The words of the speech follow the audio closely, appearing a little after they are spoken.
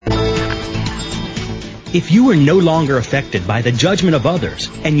If you were no longer affected by the judgment of others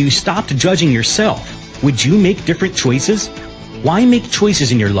and you stopped judging yourself, would you make different choices? Why make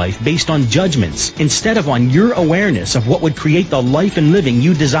choices in your life based on judgments instead of on your awareness of what would create the life and living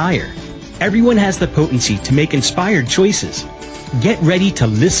you desire? Everyone has the potency to make inspired choices. Get ready to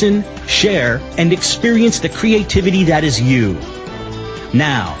listen, share, and experience the creativity that is you.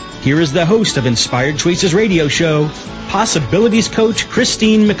 Now, here is the host of Inspired Choices Radio Show, Possibilities Coach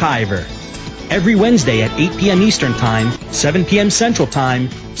Christine McIver. Every Wednesday at 8 p.m. Eastern Time, 7 p.m. Central Time,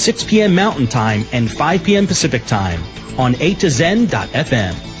 6 p.m. Mountain Time, and 5 p.m. Pacific Time on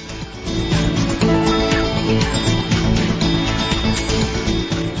A2Zen.fm.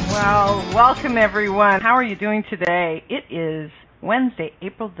 Well, welcome everyone. How are you doing today? It is Wednesday,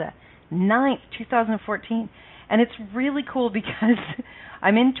 April the 9th, 2014, and it's really cool because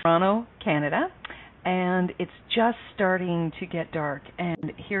I'm in Toronto, Canada, and it's just starting to get dark,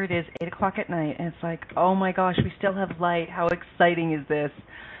 and here it is, 8 o'clock at night, and it's like, oh my gosh, we still have light. How exciting is this?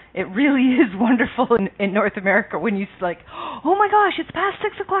 It really is wonderful in North America when you like, oh my gosh, it's past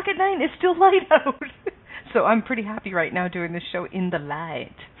 6 o'clock at night, and it's still light out. So I'm pretty happy right now doing this show in the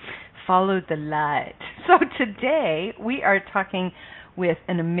light. Follow the light. So today we are talking with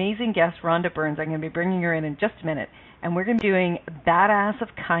an amazing guest, Rhonda Burns. I'm going to be bringing her in just a minute. And we're going to be doing Badass of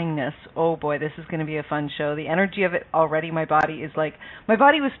Kindness. Oh boy, this is going to be a fun show. The energy of it already, my body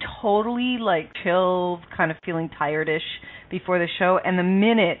was totally like chill, kind of feeling tired-ish before the show. And the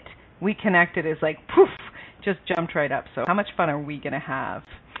minute we connected, it's like poof, just jumped right up. So how much fun are we going to have?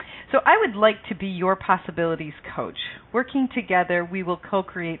 So I would like to be your possibilities coach. Working together, we will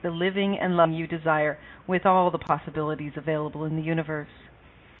co-create the living and love you desire with all the possibilities available in the universe.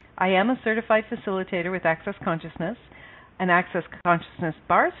 I am a certified facilitator with Access Consciousness, an Access Consciousness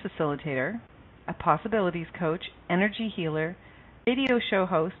Bars facilitator, a possibilities coach, energy healer, radio show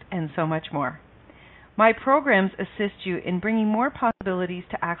host, and so much more. My programs assist you in bringing more possibilities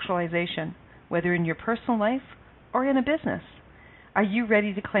to actualization, whether in your personal life or in a business. Are you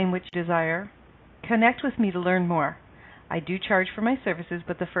ready to claim what you desire? Connect with me to learn more. I do charge for my services,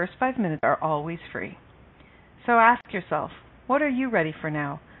 but the first 5 minutes are always free. So ask yourself, what are you ready for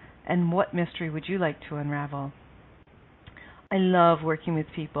now? And what mystery would you like to unravel? I love working with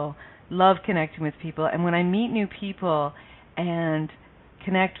people, love connecting with people, and when I meet new people and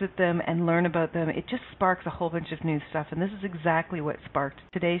connect with them and learn about them, it just sparks a whole bunch of new stuff, and this is exactly what sparked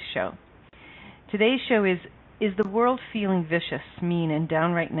today's show. Today's show is the world feeling vicious, mean, and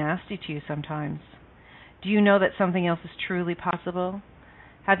downright nasty to you sometimes? Do you know that something else is truly possible?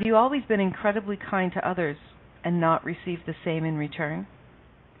 Have you always been incredibly kind to others and not received the same in return?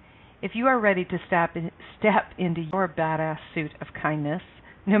 If you are ready to step into your badass suit of kindness,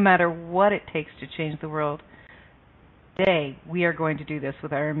 no matter what it takes to change the world, today we are going to do this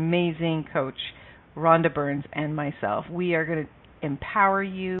with our amazing coach, Rhonda Burns, and myself. We are going to empower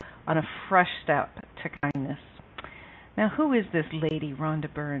you on a fresh step to kindness. Now, who is this lady, Rhonda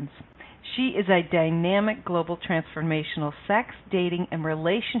Burns? She is a dynamic global transformational sex, dating, and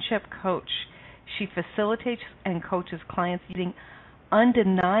relationship coach. She facilitates and coaches clients using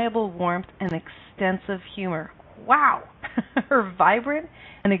undeniable warmth and extensive humor. Wow! Her vibrant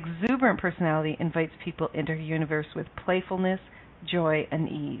and exuberant personality invites people into her universe with playfulness, joy, and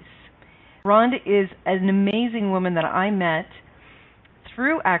ease. Rhonda is an amazing woman that I met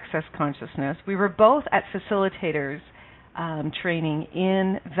through Access Consciousness. We were both at facilitators training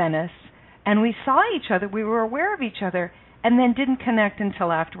in Venice, and we saw each other, we were aware of each other, and then didn't connect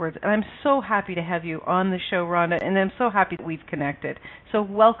until afterwards. And I'm so happy to have you on the show, Rhonda, and I'm so happy that we've connected. So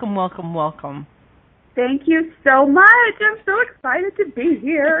welcome, welcome, welcome. Thank you so much. I'm so excited to be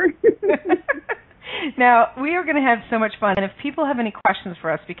here. Now, we are going to have so much fun, and if people have any questions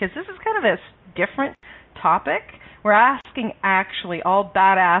for us, because this is kind of a different topic, we're asking actually all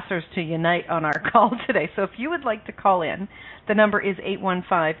badassers to unite on our call today. So if you would like to call in, the number is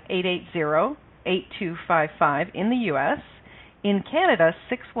 815-880-8255 in the U.S. In Canada,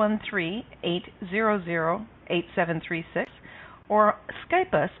 613-800-8736, or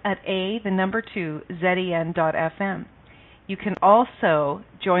Skype us at zen.fm. You can also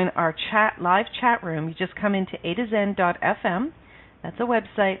join our live chat room. You just come into zen.fm. That's a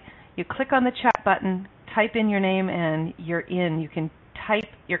website. You click on the chat button, type in your name, and you're in. You can type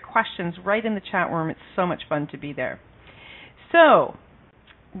your questions right in the chat room. It's so much fun to be there. So,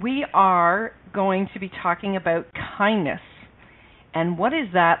 we are going to be talking about kindness. And what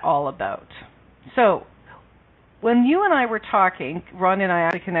is that all about? So, when you and I were talking, Ron and I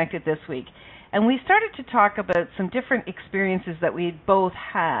actually connected this week, and we started to talk about some different experiences that we both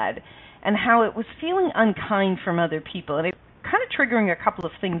had and how it was feeling unkind from other people. And it kind of triggering a couple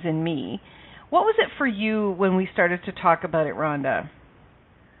of things in me. What was it for you when we started to talk about it, Rhonda?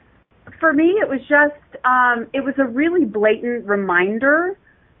 For me, it was just, it was a really blatant reminder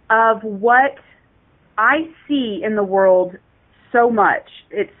of what I see in the world so much.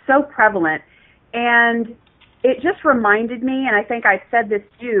 It's so prevalent. And it just reminded me, and I think I said this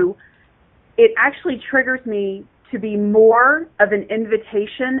too, it actually triggers me to be more of an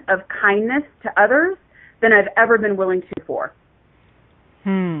invitation of kindness to others than I've ever been willing to before.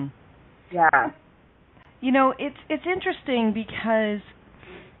 Yeah. You know, it's interesting because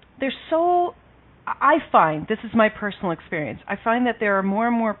there's so, I find, this is my personal experience, I find that there are more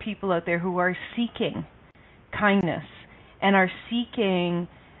and more people out there who are seeking kindness and are seeking,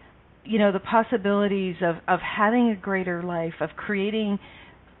 you know, the possibilities of having a greater life, of creating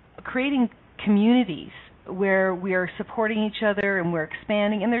communities where we are supporting each other and we're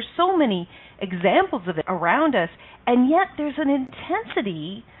expanding. And there's so many examples of it around us, and yet there's an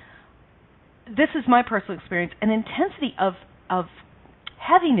intensity, this is my personal experience, an intensity of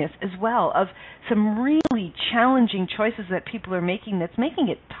heaviness as well, of some really challenging choices that people are making that's making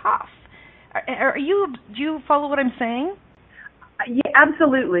it tough. Do you follow what I'm saying? Yeah,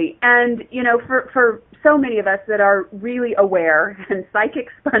 absolutely. And, you know, for so many of us that are really aware and psychic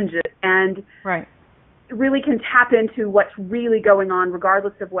sponges and right. really can tap into what's really going on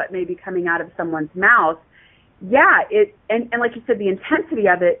regardless of what may be coming out of someone's mouth, yeah, and like you said, the intensity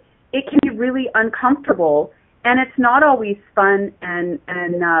of it, it can be really uncomfortable. And it's not always fun and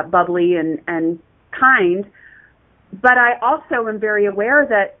bubbly and kind, but I also am very aware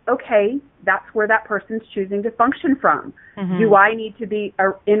that, okay, that's where that person's choosing to function from. Mm-hmm. Do I need to be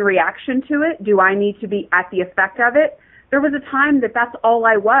in reaction to it? Do I need to be at the effect of it? There was a time that that's all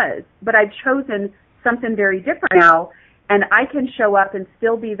I was, but I've chosen something very different now, and I can show up and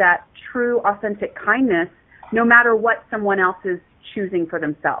still be that true, authentic kindness no matter what someone else is choosing for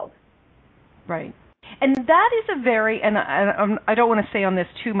themselves. Right. And that is a very, and I don't want to say on this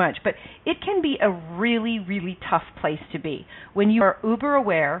too much, but it can be a really, really tough place to be when you are uber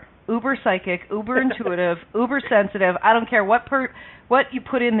aware, uber psychic, uber intuitive, uber sensitive. I don't care what you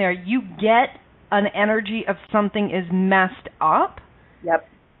put in there. You get an energy of something is messed up. Yep.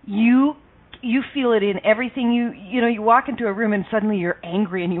 You feel it in everything. You know, you walk into a room and suddenly you're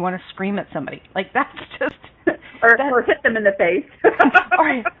angry and you want to scream at somebody. Like that's just. Or hit them in the face.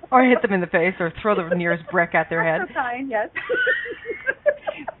 or hit them in the face, or throw the nearest brick at their head. That's so kind, yes.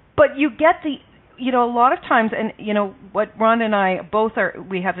 But you get a lot of times, and, you know, what Ron and I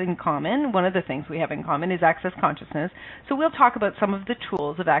we have in common, one of the things we have in common is access consciousness. So we'll talk about some of the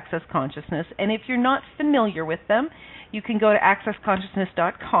tools of access consciousness, and if you're not familiar with them, you can go to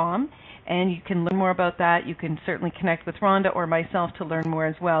accessconsciousness.com, and you can learn more about that. You can certainly connect with Rhonda or myself to learn more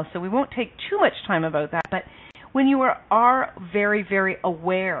as well. So we won't take too much time about that, but when you are very, very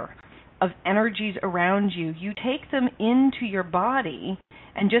aware of energies around you, you take them into your body,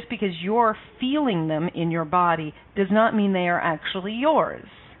 and just because you're feeling them in your body does not mean they are actually yours.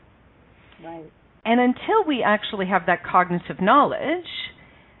 Right. And until we actually have that cognitive knowledge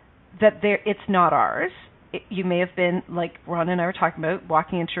that it's not ours, you may have been, like Ron and I were talking about,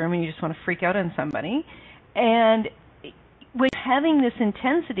 walking into a room and you just want to freak out on somebody, and with having this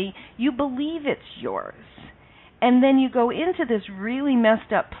intensity, you believe it's yours. And then you go into this really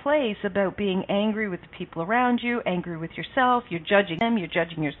messed up place about being angry with the people around you, angry with yourself, you're judging them, you're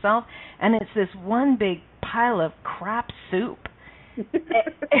judging yourself, and it's this one big pile of crap soup.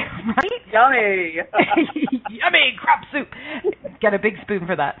 Right? Yummy! Yummy crap soup! Get a big spoon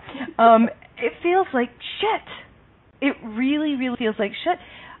for that. It feels like shit. It really, really feels like shit.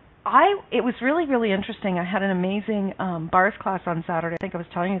 It was really, really interesting. I had an amazing bars class on Saturday. I think I was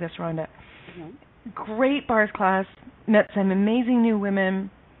telling you this, Rhonda. Mm-hmm. Great bars class, met some amazing new women.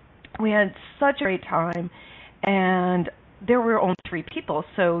 We had such a great time, and there were only 3 people.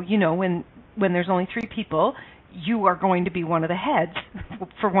 So, you know, when there's only 3 people, you are going to be one of the heads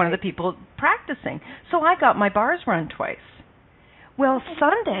for one of the people practicing. So I got my bars run twice. Well,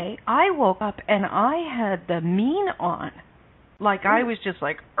 Sunday, I woke up and I had the mean on. Like I was just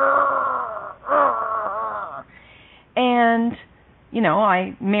like, and you know,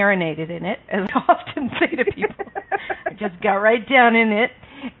 I marinated in it, as I often say to people. I just got right down in it.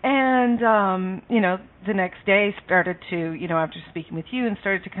 And, you know, the next day started to, you know, after speaking with you, and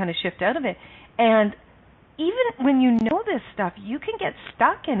started to kind of shift out of it. And even when you know this stuff, you can get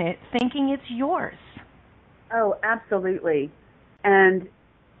stuck in it thinking it's yours. Oh, absolutely. And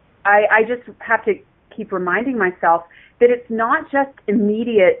I just have to keep reminding myself that it's not just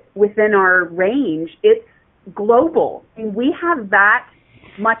immediate within our range, it's global. I mean, we have that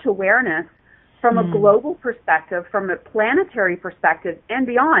much awareness from a global perspective, from a planetary perspective, and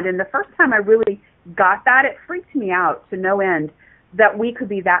beyond. And the first time I really got that, it freaked me out to no end that we could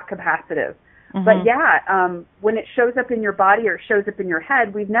be that capacitive. But yeah, when it shows up in your body or it shows up in your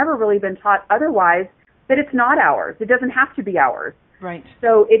head, we've never really been taught otherwise that it's not ours. It doesn't have to be ours. Right.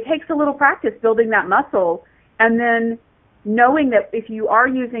 So it takes a little practice building that muscle, and then knowing that if you are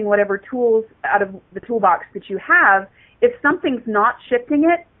using whatever tools out of the toolbox that you have, if something's not shifting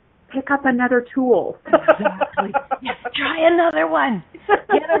it, pick up another tool. Exactly. Yes, try another one.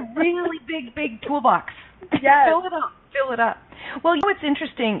 Get a really big toolbox. Yes. Fill it up. Well, you know, it's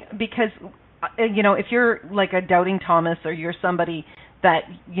interesting because, you know, if you're like a doubting Thomas or you're somebody that,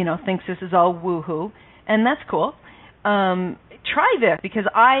 you know, thinks this is all woohoo, and that's cool, try this, because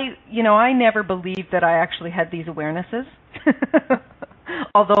I never believed that I actually had these awarenesses.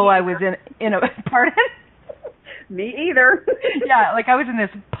 Although I was in a pardon? Me either. Yeah, like I was in this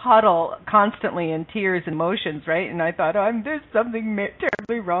puddle constantly in tears and emotions, right? And I thought, there's something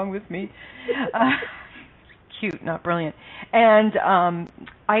terribly wrong with me. Cute, not brilliant. And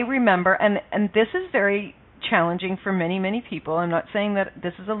I remember, and this is very challenging for many people. I'm not saying that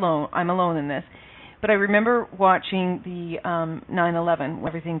I'm alone in this, but I remember watching the 9/11,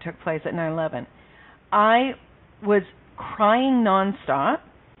 everything took place at 9/11. I was crying nonstop,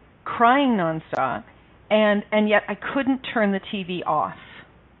 and yet I couldn't turn the TV off.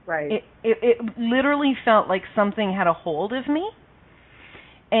 Right. It literally felt like something had a hold of me,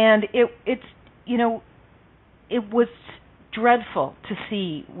 and it's you know, it was dreadful to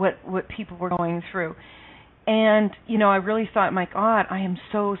see what people were going through. And, you know, I really thought, my God, I am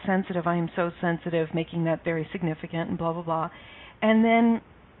so sensitive, making that very significant and blah, blah, blah. And then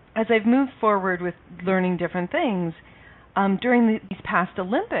as I've moved forward with learning different things, during these past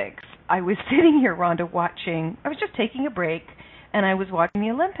Olympics, I was sitting here, Rhonda, I was just taking a break, and I was watching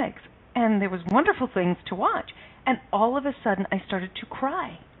the Olympics, and there was wonderful things to watch. And all of a sudden, I started to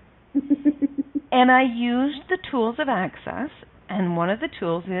cry. And I used the tools of access, and one of the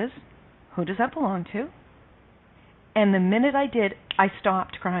tools is, who does that belong to? And the minute I did, I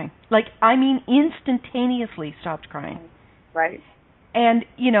stopped crying. Like, I mean, instantaneously stopped crying. Right. And,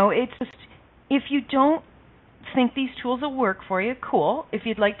 you know, it's just, if you don't think these tools will work for you, cool. If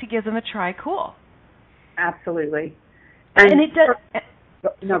you'd like to give them a try, cool. Absolutely. And it does.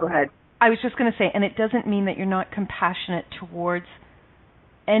 No, go ahead. I was just going to say, and it doesn't mean that you're not compassionate towards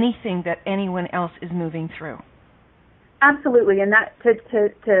anything that anyone else is moving through. Absolutely. And that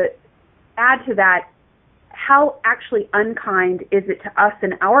to add to that, how actually unkind is it to us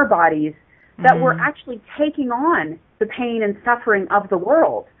and our bodies that we're actually taking on the pain and suffering of the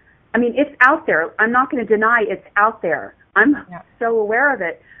world? I mean, it's out there. I'm not going to deny it's out there. I'm so aware of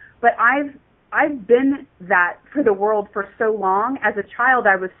it. But I've been that for the world for so long. As a child,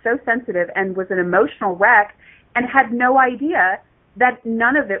 I was so sensitive and was an emotional wreck and had no idea that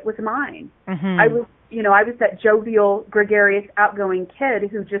none of it was mine. I was that jovial, gregarious, outgoing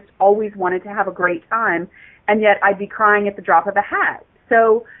kid who just always wanted to have a great time, and yet I'd be crying at the drop of a hat.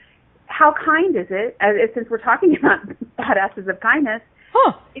 So how kind is it, since we're talking about badasses of kindness,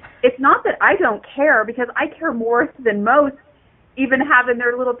 it's not that I don't care, because I care more than most, even having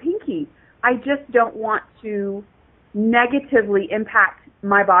their little pinky. I just don't want to negatively impact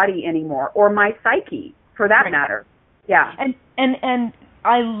my body anymore, or my psyche, for that matter. Yeah. And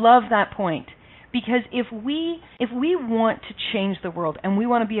I love that point, because if we want to change the world and we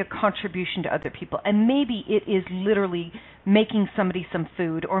want to be a contribution to other people, and maybe it is literally making somebody some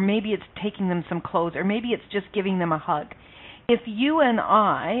food, or maybe it's taking them some clothes, or maybe it's just giving them a hug. If you and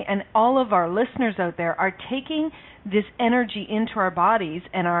I and all of our listeners out there are taking this energy into our bodies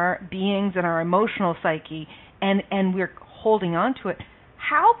and our beings and our emotional psyche, and we're holding on to it,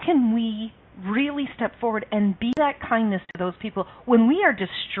 how can we really step forward and be that kindness to those people when we are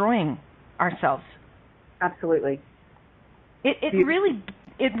destroying ourselves? Absolutely. It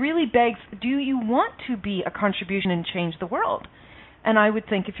really begs, do you want to be a contribution and change the world? And I would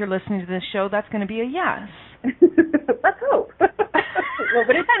think if you're listening to this show, that's going to be a yes. Let's hope. What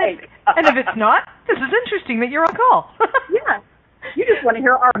would it take? And if it's not, this is interesting that you're on call. Yeah. You just want to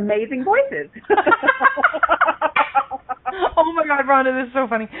hear our amazing voices. Oh my God, Rhonda, this is so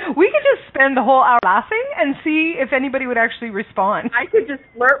funny. We could just spend the whole hour laughing and see if anybody would actually respond. I could just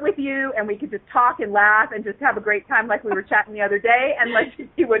flirt with you, and we could just talk and laugh and just have a great time like we were chatting the other day, and let you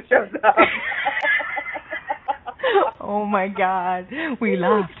see what shows up. Oh my God, we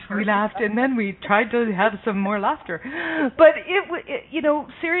laughed, and then we tried to have some more laughter. But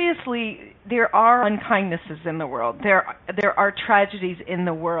seriously, there are unkindnesses in the world. There are tragedies in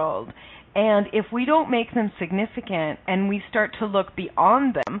the world, and if we don't make them significant and we start to look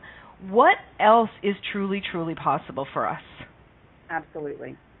beyond them, what else is truly, truly possible for us?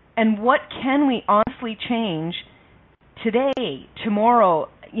 Absolutely. And what can we honestly change today, tomorrow,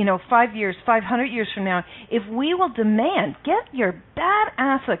 5 years, 500 years from now, if we will demand, get your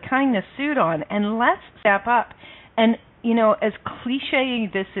badass of kindness suit on and let's step up. And, as cliche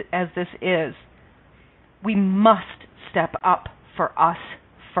as this is, we must step up for us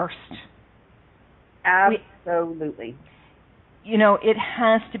first. Absolutely. It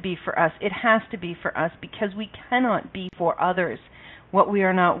has to be for us. It has to be for us because we cannot be for others what we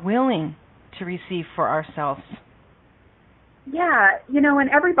are not willing to receive for ourselves. Yeah, and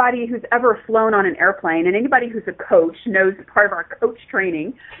everybody who's ever flown on an airplane and anybody who's a coach knows part of our coach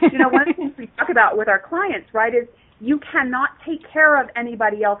training, one of the things we talk about with our clients, right, is you cannot take care of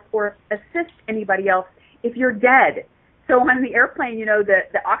anybody else or assist anybody else if you're dead. So on the airplane,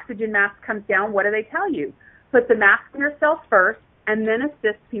 the oxygen mask comes down. What do they tell you? Put the mask on yourself first and then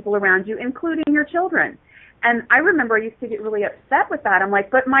assist people around you, including your children. And I remember I used to get really upset with that. I'm like,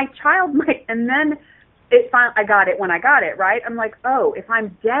 but my child might, and then I got it when I got it, right? I'm like, oh, if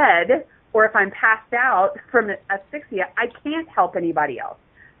I'm dead or if I'm passed out from asphyxia, I can't help anybody else.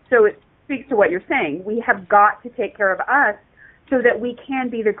 So it speaks to what you're saying. We have got to take care of us so that we can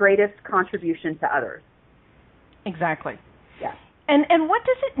be the greatest contribution to others. Exactly. Yeah. And what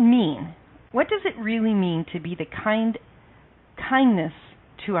does it mean? What does it really mean to be the kindness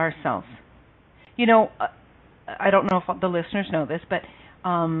to ourselves? I don't know if the listeners know this, but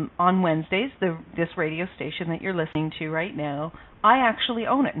on Wednesdays, this radio station that you're listening to right now, I actually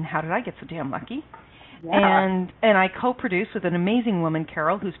own it. And how did I get so damn lucky? Yeah. And I co-produce with an amazing woman,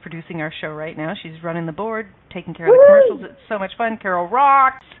 Carol, who's producing our show right now. She's running the board, taking care of the commercials. It's so much fun. Carol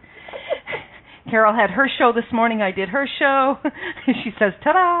rocks. Carol had her show this morning. I did her show. She says,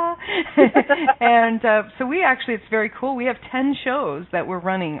 ta-da! And so it's very cool. We have 10 shows that we're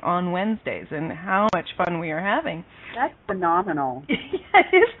running on Wednesdays, and how much fun we are having. That's phenomenal. Yeah,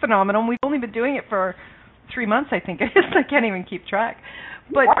 it is phenomenal. We've only been doing it for 3 months, I think. I can't even keep track.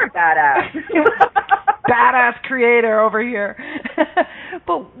 But you are badass. Badass creator over here.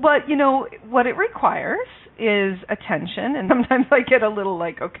 But what it requires is attention, and sometimes I get a little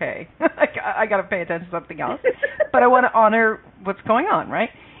like, okay, I got to pay attention to something else, but I want to honor what's going on,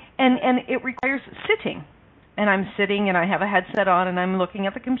 right? And it requires sitting, and I'm sitting, and I have a headset on, and I'm looking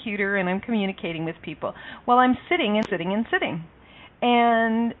at the computer, and I'm communicating with people while I'm sitting and sitting and sitting.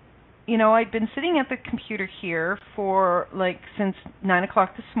 And I'd been sitting at the computer here for since 9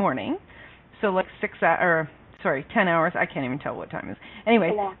 o'clock this morning, so 10 hours. I can't even tell what time it is.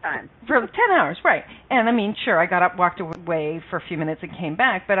 Anyway, a long time. For 10 hours, right. And sure, I got up, walked away for a few minutes and came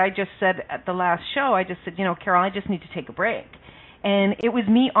back, but I just said at the last show, Carol, I just need to take a break. And it was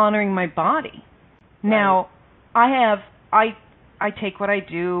me honoring my body. Right. Now, I take what I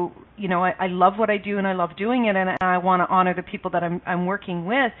do, I love what I do and I love doing it, and I want to honor the people that I'm working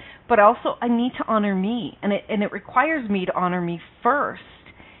with, but also I need to honor me, and it requires me to honor me first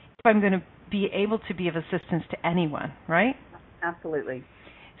if I'm going to be able to be of assistance to anyone, right? Absolutely.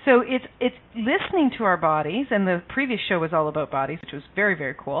 So it's listening to our bodies, and the previous show was all about bodies, which was very,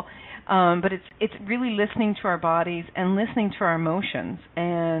 very cool. But it's really listening to our bodies and listening to our emotions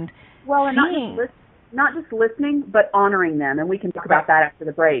and seeing. Not just listening, but honoring them, and we can talk about that after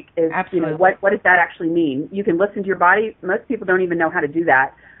the break. Absolutely. What does that actually mean? You can listen to your body. Most people don't even know how to do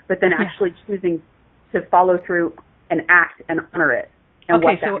that, but then actually choosing to follow through and act and honor it.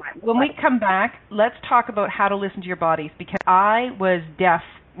 Okay, so when we come back, let's talk about how to listen to your bodies, because I was deaf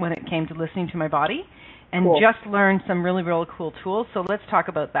when it came to listening to my body and just learned some really, really cool tools. So let's talk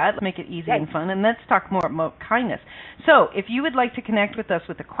about that. Let's make it easy and fun, and let's talk more about kindness. So if you would like to connect with us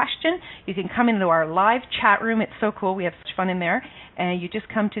with a question, you can come into our live chat room. It's so cool. We have such fun in there. And you just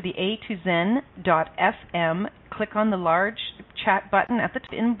come to the a2zen.fm, click on the large chat button at the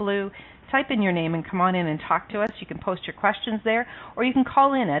top in blue, type in your name and come on in and talk to us. You can post your questions there, or you can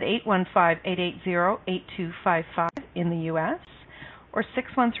call in at 815-880-8255 in the U.S. or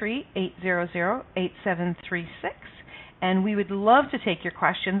 613-800-8736. And we would love to take your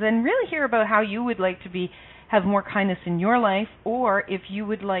questions and really hear about how you would like to have more kindness in your life, or if you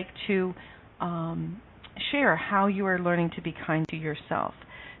would like to share how you are learning to be kind to yourself.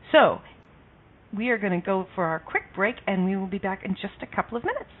 So we are going to go for our quick break, and we will be back in just a couple of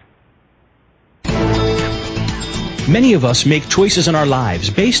minutes. Many of us make choices in our lives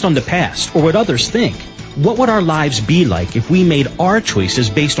based on the past or what others think. What would our lives be like if we made our choices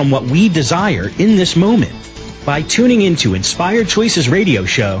based on what we desire in this moment? By tuning into Inspired Choices Radio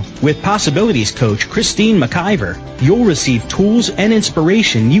Show with Possibilities Coach Christine McIver, you'll receive tools and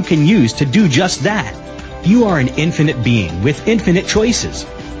inspiration you can use to do just that. You are an infinite being with infinite choices.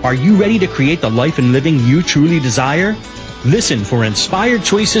 Are you ready to create the life and living you truly desire? Listen for Inspired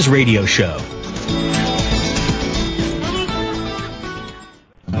Choices Radio Show.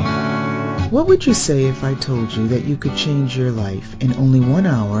 What would you say if I told you that you could change your life in only 1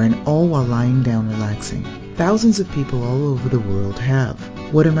 hour and all while lying down relaxing? Thousands of people all over the world have.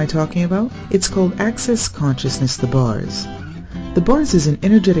 What am I talking about? It's called Access Consciousness, the bars. The bars is an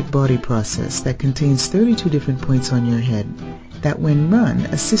energetic body process that contains 32 different points on your head that when run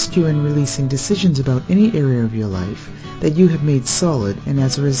assist you in releasing decisions about any area of your life that you have made solid and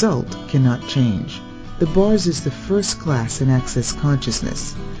as a result cannot change. The bars is the first class in Access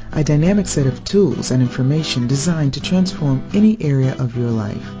Consciousness, a dynamic set of tools and information designed to transform any area of your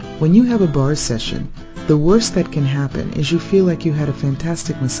life. When you have a bars session, the worst that can happen is you feel like you had a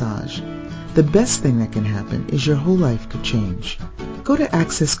fantastic massage. The best thing that can happen is your whole life could change. Go to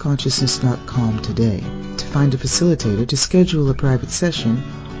accessconsciousness.com today to find a facilitator to schedule a private session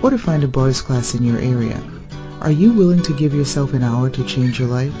or to find a bars class in your area. Are you willing to give yourself an hour to change your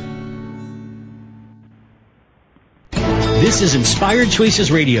life? This is Inspired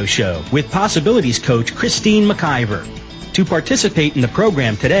Choices Radio Show with Possibilities Coach Christine McIver. To participate in the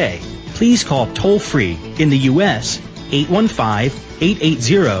program today, please call toll-free in the U.S.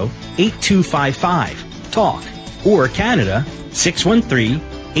 815-880-8255, TALK, or Canada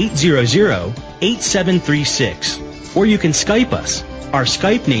 613-800-8736. Or you can Skype us. Our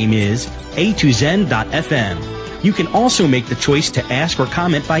Skype name is a2zen.fm. You can also make the choice to ask or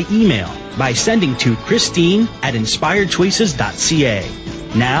comment by email by sending to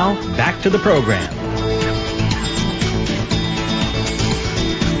Christine@inspiredchoices.ca. Now, back to the program.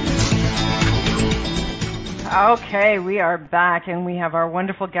 Okay, we are back, and we have our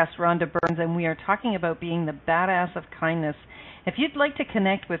wonderful guest, Rhonda Burns, and we are talking about being the badass of kindness. If you'd like to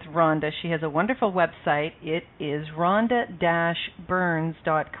connect with Rhonda, she has a wonderful website. It is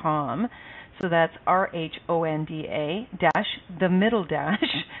rhonda-burns.com. So that's RHONDA the middle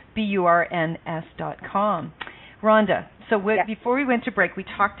dash BURNS.com. Rhonda, so before we went to break, we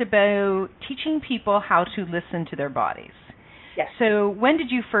talked about teaching people how to listen to their bodies. Yes. So when did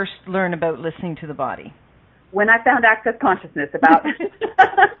you first learn about listening to the body? When I found Access Consciousness about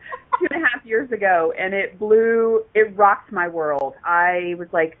 2.5 years ago, and it rocked my world. I was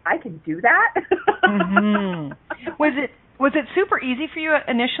like, I can do that? Mm-hmm. Was it super easy for you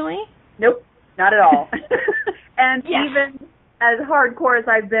initially? Nope, not at all. And yes. Even as hardcore as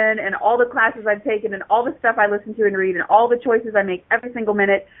I've been and all the classes I've taken and all the stuff I listen to and read and all the choices I make every single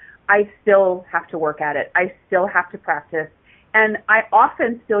minute, I still have to work at it. I still have to practice. And I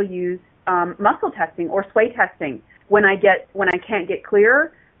often still use muscle testing or sway testing when I can't get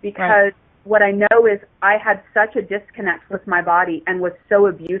clear, because what I know is I had such a disconnect with my body and was so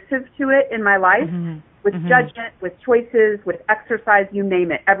abusive to it in my life, with judgment, with choices, with exercise, you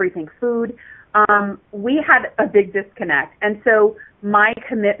name it, everything, food. We had a big disconnect. And so my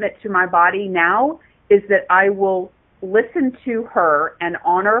commitment to my body now is that I will listen to her and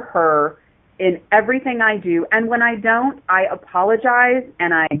honor her in everything I do. And when I don't, I apologize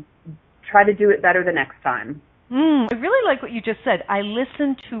and I try to do it better the next time. I really like what you just said. I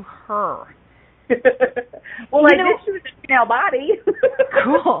listen to her. Well, I did choose a female body.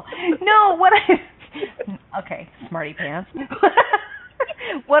 Cool. No, okay, smarty pants.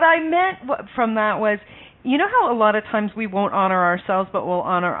 What I meant from that was, you know how a lot of times we won't honor ourselves, but we'll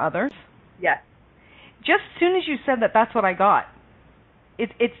honor others? Yes. Just as soon as you said that, that's what I got.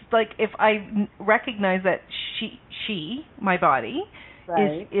 It's like if I recognize that she, my body,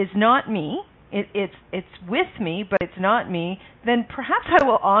 is not me. It's with me, but it's not me. Then perhaps I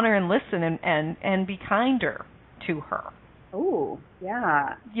will honor and listen and be kinder to her. Oh,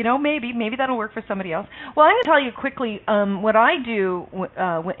 yeah. You know, maybe that'll work for somebody else. Well, I'm going to tell you quickly what I do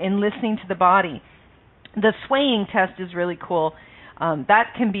in listening to the body. The swaying test is really cool.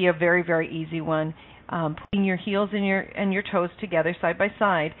 That can be a very, very easy one. Putting your heels and your toes together side by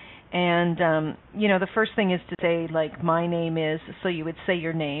side. And, the first thing is to say, like, my name is, so you would say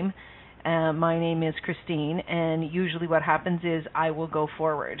your name. My name is Christine. And usually what happens is I will go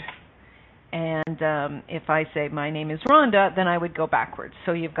forward. And if I say my name is Rhonda, then I would go backwards.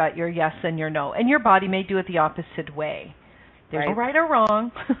 So you've got your yes and your no. And your body may do it the opposite way. There's no right or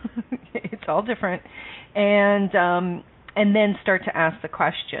wrong. It's all different. And then start to ask the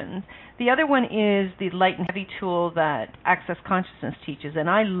questions. The other one is the light and heavy tool that Access Consciousness teaches. And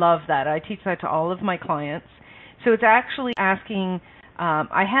I love that. I teach that to all of my clients. So it's actually asking,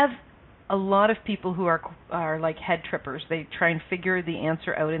 I have a lot of people who are like head trippers. They try and figure the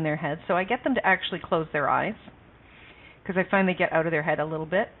answer out in their head. So I get them to actually close their eyes because I find they get out of their head a little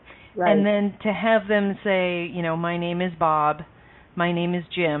bit. Right. And then to have them say, my name is Bob. my name is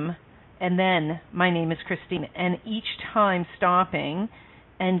Jim, and then my name is Christine, and each time stopping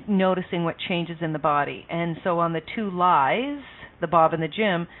and noticing what changes in the body. And so on the two lies, the Bob and the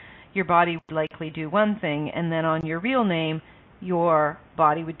Jim, your body would likely do one thing, and then on your real name, your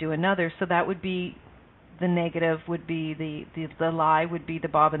body would do another. So that would be the negative, would be the lie would be the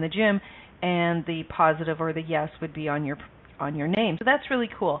Bob and the Jim, and the positive or the yes would be on your name. So that's really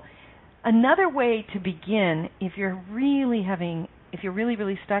cool. Another way to begin, if you're really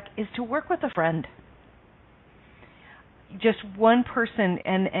stuck, is to work with a friend. Just one person,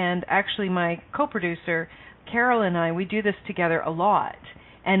 and actually my co-producer Carol and I, we do this together a lot,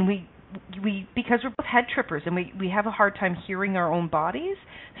 and we because we're both head trippers and we have a hard time hearing our own bodies,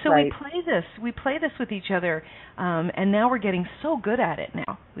 so right. we play this with each other, and now we're getting so good at it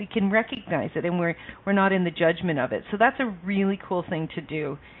now. We can recognize it, and we're not in the judgment of it. So that's a really cool thing to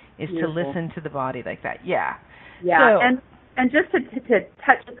do, is Beautiful. to listen to the body like that. Yeah. Yeah. So, and just to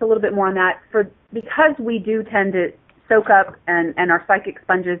touch just a little bit more on that, because we do tend to soak up and are psychic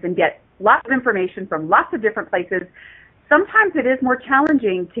sponges and get lots of information from lots of different places, sometimes it is more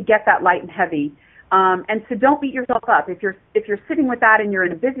challenging to get that light and heavy. And so don't beat yourself up. If you're sitting with that and you're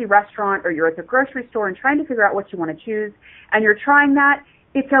in a busy restaurant or you're at the grocery store and trying to figure out what you want to choose and you're trying that,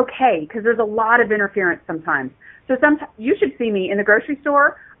 it's okay, because there's a lot of interference sometimes. So sometimes you should see me in the grocery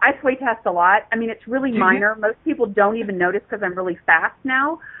store. I sway test a lot. I mean, it's really minor. Most people don't even notice because I'm really fast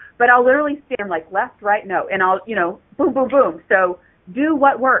now. But I'll literally stand like left, right, no, and I'll, boom, boom, boom. So do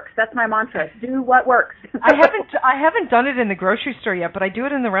what works. That's my mantra. Do what works. I haven't done it in the grocery store yet, but I do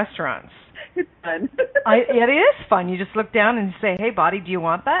it in the restaurants. It's fun. It is fun. You just look down and say, "Hey, body, do you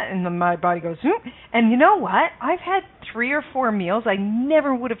want that?" And then my body goes, "Hmm." And you know what? I've had 3 or 4 meals I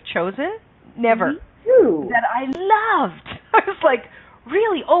never would have chosen, never, that I loved. I was like,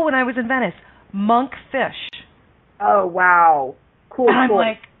 really? Oh, when I was in Venice, monk fish. Oh, wow. Cool.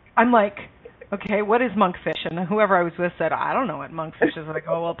 And I'm like, okay, what is monkfish? And whoever I was with said, I don't know what monkfish is. And I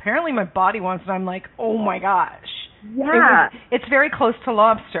go, well, apparently my body wants it. I'm like, oh my gosh. Yeah. It's very close to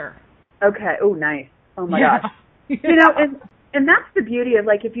lobster. Okay. Oh, nice. Oh my gosh. Yeah. And that's the beauty of,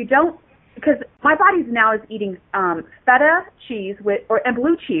 like, if you don't, because my body now is eating feta cheese and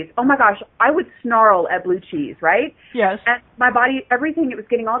blue cheese. Oh my gosh, I would snarl at blue cheese, right? Yes. And my body, everything, it was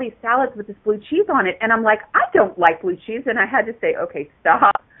getting all these salads with this blue cheese on it, and I'm like, I don't like blue cheese, and I had to say, okay,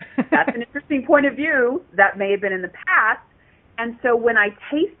 stop. That's an interesting point of view. That may have been in the past. And so when I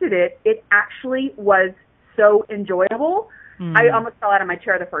tasted it, it actually was so enjoyable. I almost fell out of my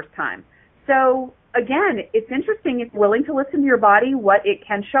chair the first time. So again, it's interesting if you're willing to listen to your body, what it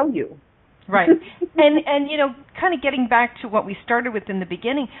can show you. Right. And kind of getting back to what we started with in the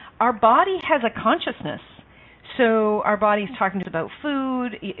beginning, our body has a consciousness. So our body's talking to us about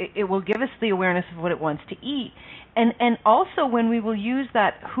food. It will give us the awareness of what it wants to eat. And also when we will use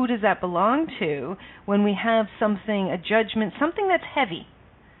that, who does that belong to, when we have something, a judgment, something that's heavy,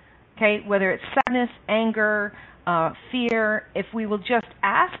 okay, whether it's sadness, anger, fear, if we will just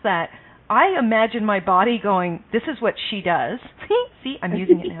ask that, I imagine my body going, this is what she does. See, I'm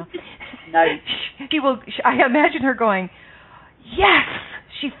using it now. Nice. I imagine her going, yes,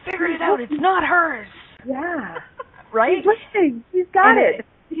 she figured it out. It's not hers. Yeah. Right? She's listening. She's got it.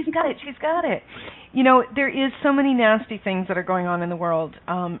 She's got it. There is so many nasty things that are going on in the world.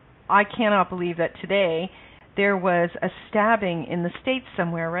 I cannot believe that today there was a stabbing in the States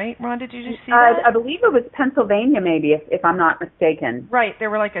somewhere, right? Ron, did you just see that? I believe it was Pennsylvania, maybe, if I'm not mistaken. Right. There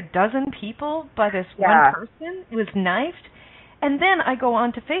were like a dozen people by this one person who was knifed. And then I go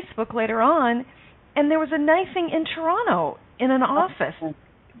on to Facebook later on, and there was a knifing in Toronto in an office.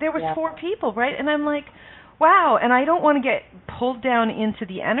 There was 4 people, right? And I'm like, wow. And I don't want to get pulled down into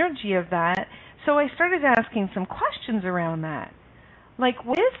the energy of that. So I started asking some questions around that. Like,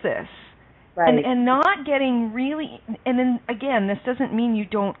 what is this? Right. And not getting really, and then again, this doesn't mean you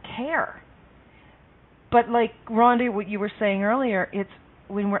don't care. But like Rhonda, what you were saying earlier, it's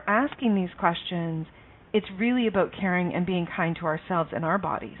when we're asking these questions, it's really about caring and being kind to ourselves and our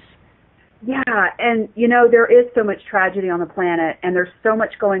bodies. Yeah, and there is so much tragedy on the planet, and there's so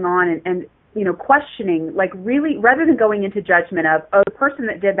much going on, and questioning, like really, rather than going into judgment of, oh, the person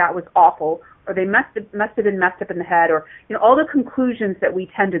that did that was awful, or they must have been messed up in the head, or all the conclusions that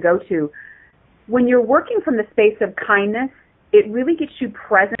we tend to go to. When you're working from the space of kindness, it really gets you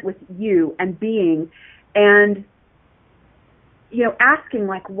present with you and being, and asking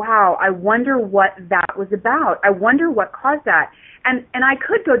like, wow, I wonder what that was about. I wonder what caused that. And I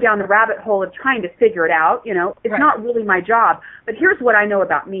could go down the rabbit hole of trying to figure it out. It's not really my job. But here's what I know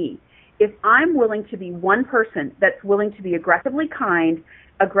about me. If I'm willing to be one person that's willing to be aggressively kind,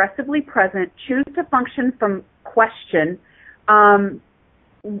 aggressively present, choose to function from question,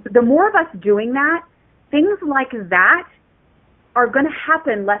 the more of us doing that, things like that are going to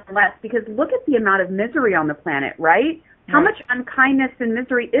happen less and less, because look at the amount of misery on the planet, right? How much unkindness and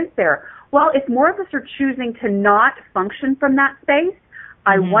misery is there? Well, if more of us are choosing to not function from that space,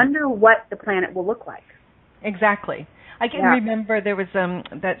 I wonder what the planet will look like. Exactly. I can remember there was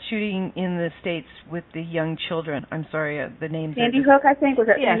that shooting in the States with the young children. I'm sorry, the names Sandy Hook, I think. Was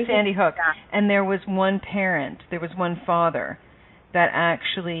it Sandy Hook. Yeah. And there was one parent, there was one father that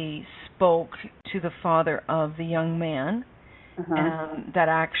actually spoke to the father of the young man that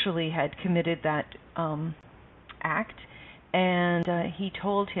actually had committed that act. And he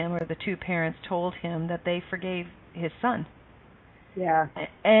told him, or the two parents told him, that they forgave his son. Yeah.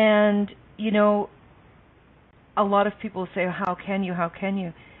 And, you know, a lot of people say, how can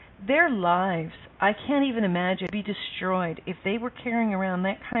you? Their lives, I can't even imagine, be destroyed if they were carrying around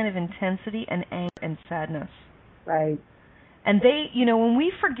that kind of intensity and anger and sadness. Right. And they, you know, when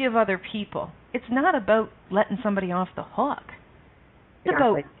we forgive other people, it's not about letting somebody off the hook.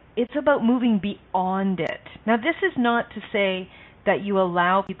 It's about moving beyond it. Now, this is not to say that you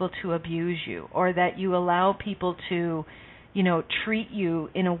allow people to abuse you, or that you allow people to, you know, treat you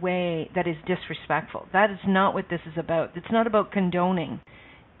in a way that is disrespectful. That is not what this is about. It's not about condoning,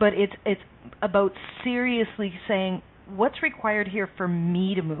 but it's about seriously saying, what's required here for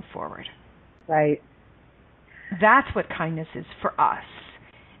me to move forward? Right. That's what kindness is for us.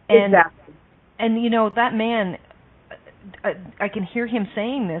 And, exactly. And, you know, that man, I can hear him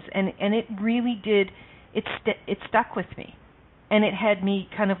saying this, and it really did, it stuck with me. And it had me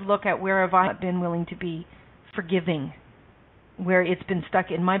kind of look at where have I not been willing to be forgiving, where it's been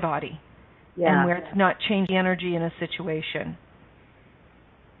stuck in my body, and where it's not changed the energy in a situation.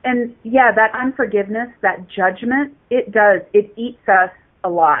 And that unforgiveness, that judgment, it eats us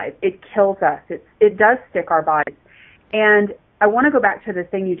alive. It kills us. It does stick our bodies. And I want to go back to the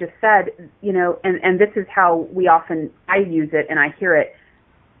thing you just said, you know, and this is how I use it and I hear it.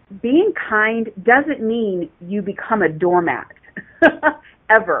 Being kind doesn't mean you become a doormat,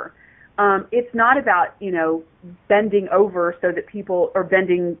 ever. It's not about, you know, bending over so that people, or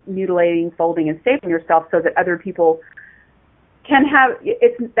bending, mutilating, folding, and saving yourself so that other people can have,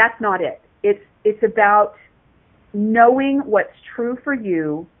 that's not it. It's about knowing what's true for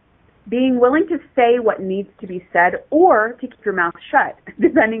you, being willing to say what needs to be said, or to keep your mouth shut,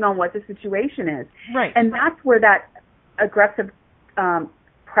 depending on what the situation is. Right. And that's where that aggressive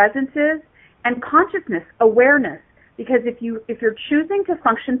presence is, and consciousness, awareness. Because if you're choosing to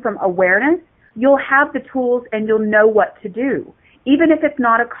function from awareness, you'll have the tools and you'll know what to do. Even if it's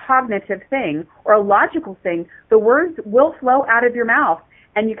not a cognitive thing or a logical thing, the words will flow out of your mouth,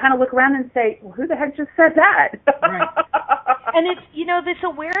 and you kind of look around and say, well, who the heck just said that? Right. And it's, you know, this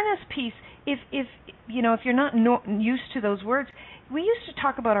awareness piece, if you know, if you're not used to those words, we used to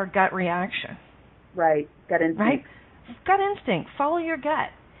talk about our gut reaction. Right, gut instinct. Right? Gut instinct, follow your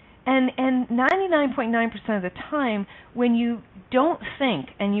gut. And 99.9% of the time, when you don't think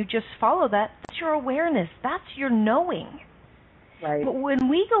and you just follow that, that's your awareness, that's your knowing. Right. But when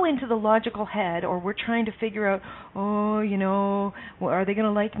we go into the logical head, or we're trying to figure out, oh, you know, well, are they going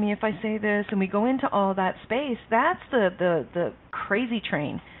to like me if I say this? And we go into all that space, that's the crazy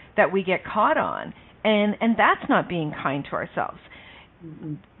train that we get caught on. And that's not being kind to ourselves.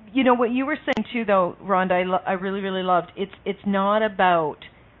 Mm-hmm. You know, what you were saying too, though, Rhonda, I really, really loved, it's not about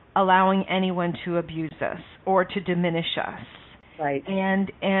allowing anyone to abuse us or to diminish us. Right.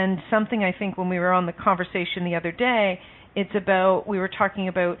 And something I think when we were on the conversation the other day, we were talking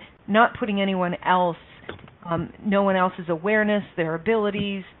about not putting anyone else, no one else's awareness, their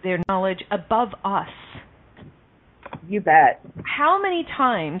abilities, their knowledge above us. You bet. How many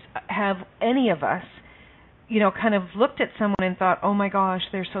times have any of us, you know, kind of looked at someone and thought, oh my gosh,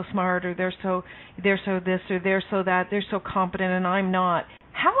 they're so smart, or they're so this, or they're so that, they're so competent and I'm not.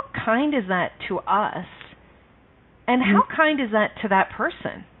 How kind is that to us? And how kind is that to that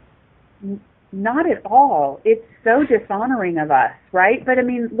person? Not at all. It's so dishonoring of us, right? But I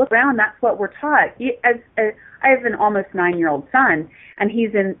mean, look around, that's what we're taught. I have an almost 9-year-old son, and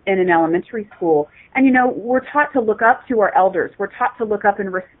he's in an elementary school. And, you know, we're taught to look up to our elders. We're taught to look up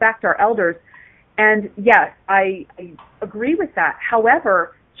and respect our elders. And yes, I agree with that.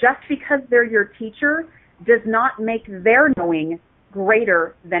 However, just because they're your teacher does not make their knowing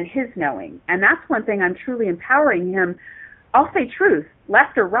greater than his knowing. And that's one thing I'm truly empowering him. I'll say truth,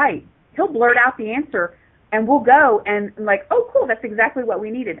 left or right. He'll blurt out the answer, and we'll go and like, oh, cool, that's exactly what we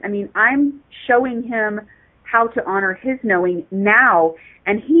needed. I mean, I'm showing him how to honor his knowing now,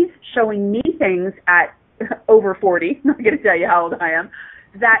 and he's showing me things at over 40. I'm not going to tell you how old I am.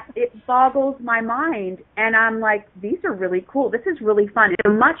 that it boggles my mind. And I'm like, these are really cool. This is really fun. It's a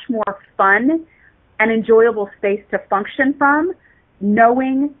much more fun and enjoyable space to function from,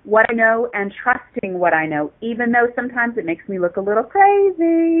 knowing what I know and trusting what I know, even though sometimes it makes me look a little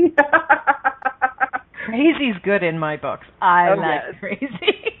crazy. Crazy's good in my books. I like crazy.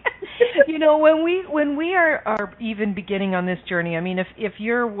 You know, when we are even beginning on this journey, I mean, if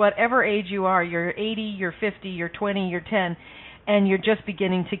you're whatever age you are, you're 80, you're 50, you're 20, you're 10, and you're just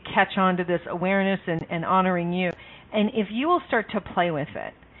beginning to catch on to this awareness and honoring you, and if you will start to play with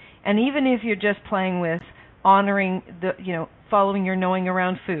it, and even if you're just playing with honoring the, you know, following your knowing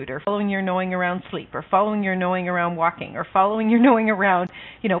around food, or following your knowing around sleep, or following your knowing around walking, or following your knowing around,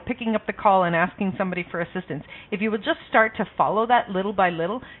 you know, picking up the call and asking somebody for assistance. If you will just start to follow that little by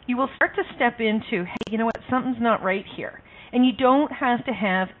little, you will start to step into, hey, you know what, something's not right here. And you don't have to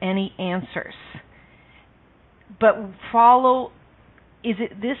have any answers. But follow, is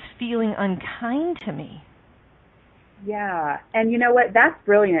it this feeling unkind to me? Yeah, and you know what? That's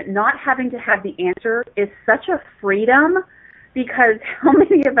brilliant. Not having to have the answer is such a freedom, because how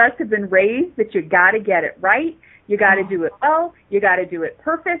many of us have been raised that you got to get it right, you got to do it well, you got to do it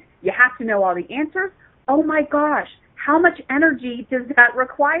perfect, you have to know all the answers. Oh my gosh, how much energy does that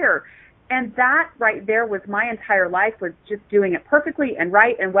require? And that right there was my entire life, was just doing it perfectly and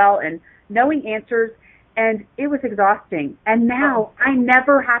right and well and knowing answers, and it was exhausting. And now I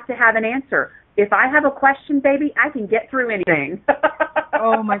never have to have an answer. If I have a question, baby, I can get through anything.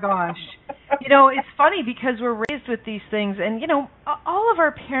 Oh, my gosh. You know, it's funny because we're raised with these things, and, you know, all of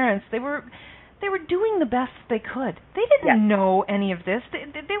our parents, they were doing the best they could. They didn't know any of this. They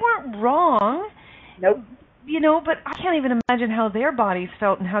weren't wrong. Nope. You know, but I can't even imagine how their bodies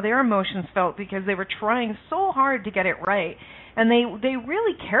felt and how their emotions felt, because they were trying so hard to get it right. And they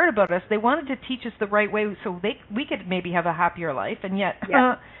really cared about us. They wanted to teach us the right way so we could maybe have a happier life, and yet...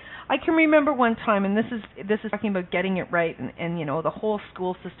 I can remember one time, and this is talking about getting it right, and you know, the whole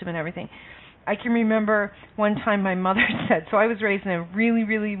school system and everything. I can remember one time my mother said, so I was raised in a really,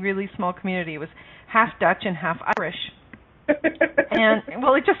 really, really small community. It was half Dutch and half Irish. And,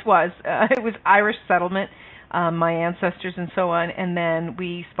 well, it just was. It was Irish settlement, my ancestors and so on, and then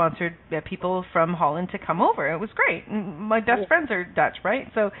we sponsored people from Holland to come over. It was great. My best friends are Dutch, right?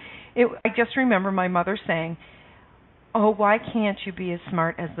 So I just remember my mother saying, oh, why can't you be as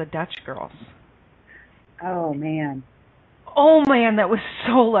smart as the Dutch girls? Oh, man. Oh, man, that was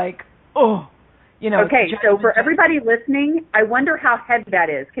so like, oh, you know. Okay, so for everybody listening, I wonder how heavy that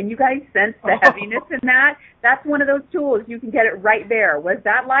is. Can you guys sense the heaviness in that? That's one of those tools. You can get it right there. Was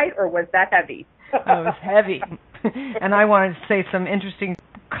that light or was that heavy? It was heavy. And I wanted to say some interesting,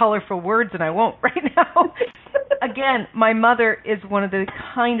 colorful words, and I won't right now. Again, my mother is one of the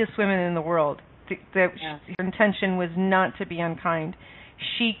kindest women in the world. Her intention was not to be unkind.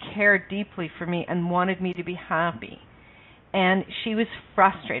 She cared deeply for me and wanted me to be happy. And she was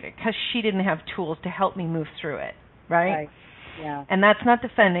frustrated because she didn't have tools to help me move through it, right? Yeah. And that's not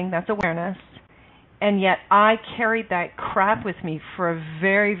defending, that's awareness. And yet I carried that crap with me for a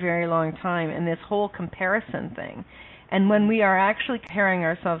very, very long time, and this whole comparison thing. And when we are actually comparing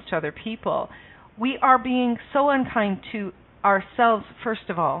ourselves to other people, we are being so unkind to ourselves, first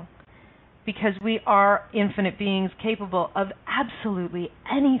of all, because we are infinite beings capable of absolutely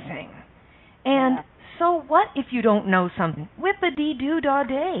anything. And so what if you don't know something? With a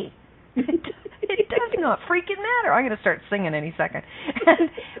dee-doo-dah-day. It does not freaking matter. I'm going to start singing any second.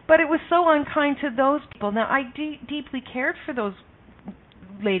 But it was so unkind to those people. Now, I deeply cared for those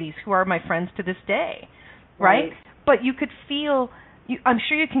ladies who are my friends to this day, right? But you could feel, I'm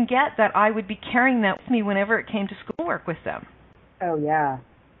sure you can get that I would be carrying that with me whenever it came to schoolwork with them. Oh, yeah.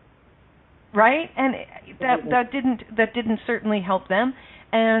 Right, and that didn't certainly help them,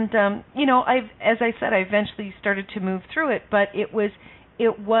 and you know, as I said, I eventually started to move through it, but it was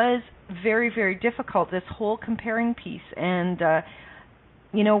very, very difficult, this whole comparing piece, and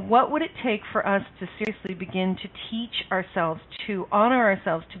you know, what would it take for us to seriously begin to teach ourselves, to honor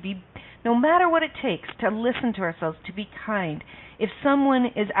ourselves, to be, no matter what it takes, to listen to ourselves, to be kind. If someone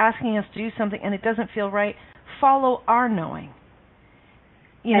is asking us to do something and it doesn't feel right, follow our knowing.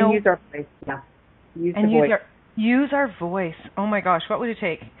 You know, use our voice, use our voice. Oh my gosh, what would it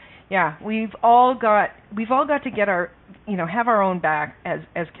take? Yeah, we've all got to get our, you know, have our own back,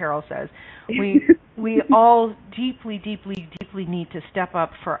 as Carol says. We all deeply, deeply, deeply need to step up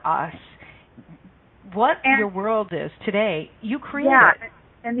for us. What your world is today, you create it.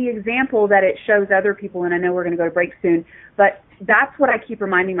 And the example that it shows other people, and I know we're going to go to break soon, but that's what I keep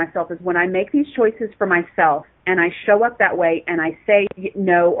reminding myself is when I make these choices for myself and I show up that way and I say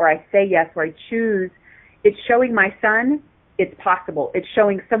no or I say yes or I choose, it's showing my son it's possible. It's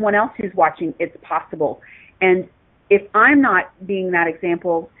showing someone else who's watching it's possible. And if I'm not being that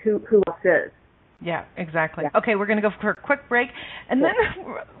example, who else is? Yeah, exactly. Yeah. Okay, we're going to go for a quick break, and then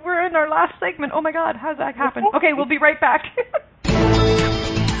we're in our last segment. Oh, my God, how's that happen? Okay, we'll be right back.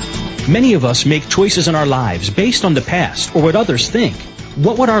 Many of us make choices in our lives based on the past or what others think.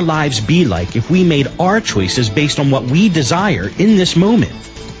 What would our lives be like if we made our choices based on what we desire in this moment?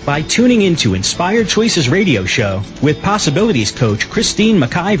 By tuning into Inspired Choices Radio Show with Possibilities Coach Christine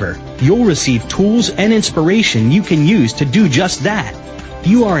McIver, you'll receive tools and inspiration you can use to do just that.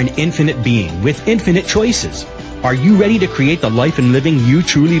 You are an infinite being with infinite choices. Are you ready to create the life and living you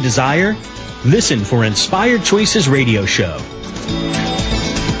truly desire? Listen for Inspired Choices Radio Show.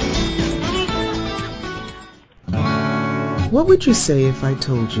 What would you say if I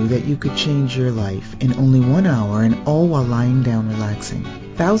told you that you could change your life in only 1 hour and all while lying down relaxing?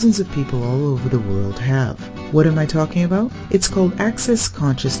 Thousands of people all over the world have. What am I talking about? It's called Access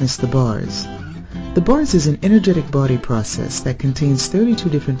Consciousness, the bars. The bars is an energetic body process that contains 32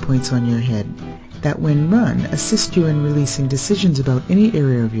 different points on your head that, when run, assist you in releasing decisions about any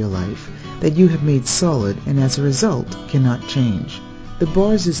area of your life that you have made solid and as a result cannot change. The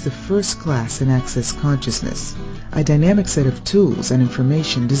bars is the first class in Access Consciousness, a dynamic set of tools and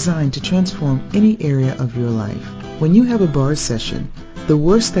information designed to transform any area of your life. When you have a bars session, the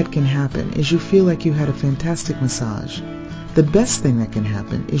worst that can happen is you feel like you had a fantastic massage. The best thing that can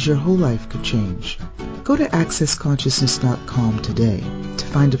happen is your whole life could change. Go to accessconsciousness.com today to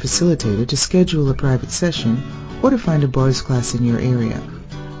find a facilitator to schedule a private session or to find a bars class in your area.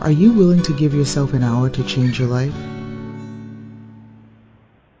 Are you willing to give yourself an hour to change your life?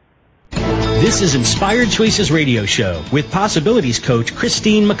 This is Inspired Choices Radio Show with Possibilities Coach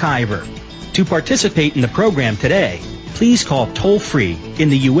Christine McIver. To participate in the program today, please call toll-free in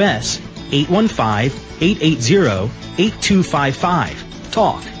the U.S. 815-880-8255,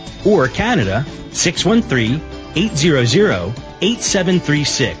 TALK, or Canada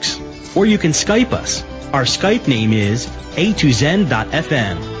 613-800-8736. Or you can Skype us. Our Skype name is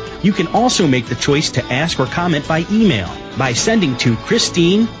a2zen.fm. You can also make the choice to ask or comment by email by sending to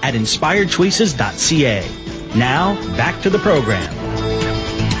Christine@inspiredchoices.ca. Now, back to the program.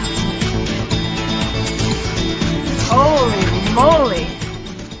 Holy moly.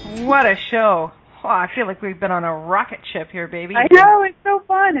 What a show. Oh, I feel like we've been on a rocket ship here, baby. I know, it's so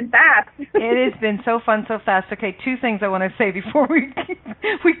fun and fast. It has been so fun, so fast. Okay, two things I want to say before we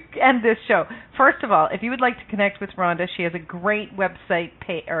end this show. First of all, if you would like to connect with Rhonda, she has a great website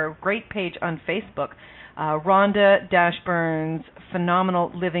or great page on Facebook, Rhonda Burns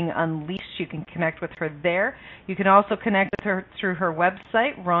Phenomenal Living Unleashed. You can connect with her there. You can also connect with her through her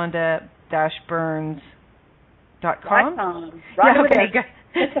website, rhonda-burns.com. Right, okay, good.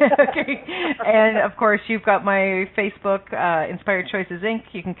 Okay. And, of course, you've got my Facebook, Inspired Choices, Inc.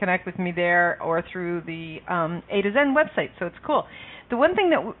 You can connect with me there or through the A to Zen website, so it's cool. The one thing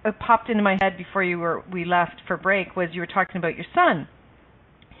that popped into my head before we left for break was you were talking about your son.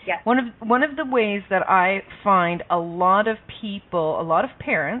 Yes. One of the ways that I find a lot of people, a lot of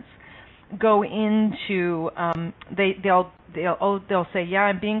parents, go into they'll say, yeah,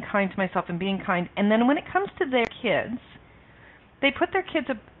 I'm being kind to myself and being kind, and then when it comes to their kids, they put their kids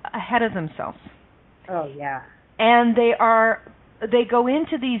ahead of themselves. Oh yeah. And they go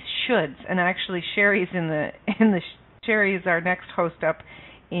into these shoulds, and actually Sherry's Sherry is our next host up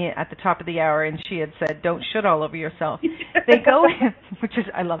at the top of the hour, and she had said, don't should all over yourself. They go in, which is,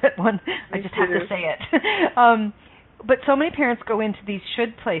 I love it one. I just have to say it. But so many parents go into these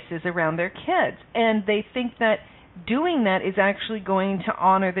should places around their kids, and they think that doing that is actually going to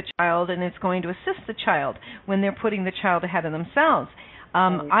honor the child and it's going to assist the child when they're putting the child ahead of themselves.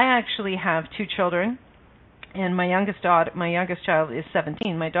 I actually have two children, and my youngest child is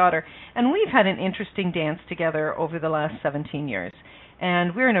 17, my daughter, and we've had an interesting dance together over the last 17 years.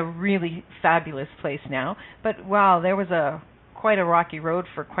 And we're in a really fabulous place now. But wow, there was quite a rocky road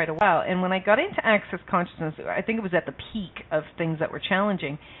for quite a while. And when I got into Access Consciousness, I think it was at the peak of things that were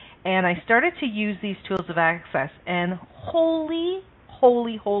challenging. And I started to use these tools of access, and holy,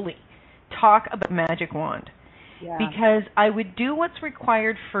 talk about magic wand. Yeah. Because I would do what's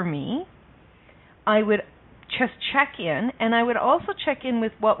required for me. I would just check in, and I would also check in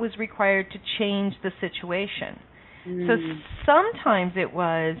with what was required to change the situation. So sometimes it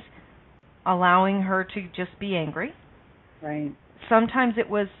was allowing her to just be angry. Right. Sometimes it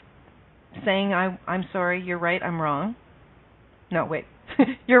was saying, I'm sorry, you're right, I'm wrong. No, wait.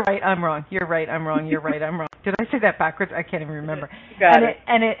 You're right, I'm wrong. You're right, I'm wrong. You're right, I'm wrong. Did I say that backwards? I can't even remember. Got it.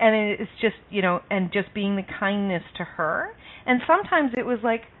 And it's just, and just being the kindness to her. And sometimes it was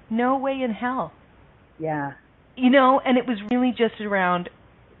like, no way in hell. Yeah. and it was really just around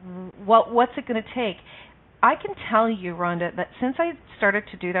what's it going to take. I can tell you, Rhonda, that since I started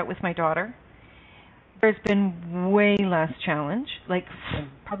to do that with my daughter, there's been way less challenge, like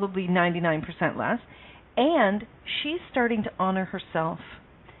probably 99% less, and she's starting to honor herself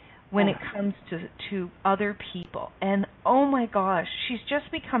when it comes to other people. And oh my gosh, she's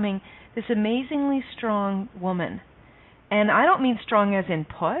just becoming this amazingly strong woman. And I don't mean strong as in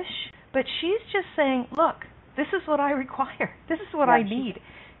push, but she's just saying, look, this is what I require. This is what I need.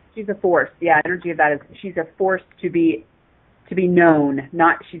 She's a force. Yeah, energy of that is she's a force to be known.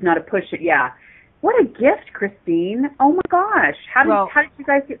 She's not a push. Yeah. What a gift, Christine. Oh my gosh. How did you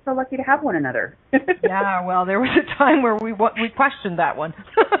guys get so lucky to have one another? Yeah, well, there was a time where we questioned that one.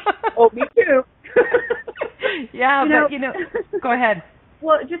 Oh, me too. Yeah, go ahead.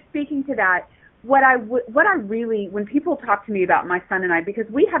 Well, just speaking to that, what I really, when people talk to me about my son and I, because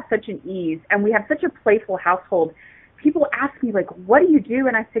we have such an ease and we have such a playful household, people ask me, like, what do you do?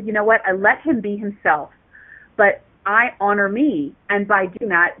 And I said, you know what? I let him be himself, but I honor me. And by doing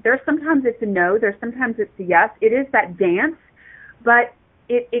that, there's sometimes it's a no, there's sometimes it's a yes. It is that dance, but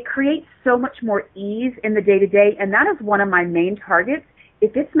it creates so much more ease in the day-to-day, and that is one of my main targets.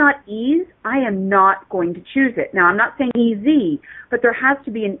 If it's not ease, I am not going to choose it. Now, I'm not saying easy, but there has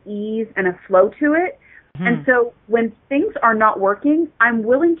to be an ease and a flow to it. Mm-hmm. And so when things are not working, I'm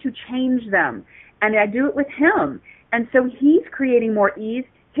willing to change them, and I do it with him. And so he's creating more ease.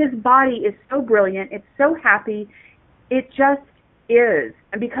 His body is so brilliant. It's so happy. It just is.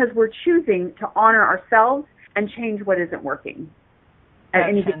 And because we're choosing to honor ourselves and change what isn't working at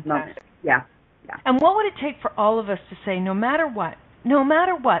any given moment. Yeah. And what would it take for all of us to say, no matter what,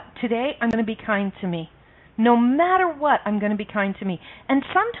 today I'm going to be kind to me. No matter what, I'm going to be kind to me. And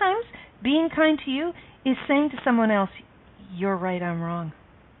sometimes being kind to you is saying to someone else, you're right, I'm wrong.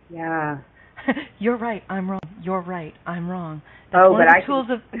 Yeah. You're right, I'm wrong. You're right, I'm wrong. That's one of the tools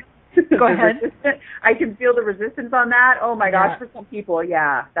of... Go ahead. I can feel the resistance on that. Oh my gosh, for some people,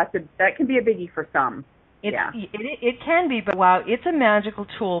 that can be a biggie for some. It can be, but wow, it's a magical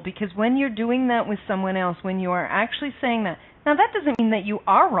tool, because when you're doing that with someone else, when you are actually saying that, now that doesn't mean that you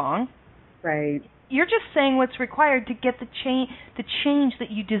are wrong. Right. You're just saying what's required to get the change that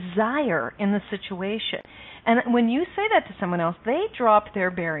you desire in the situation. And when you say that to someone else, they drop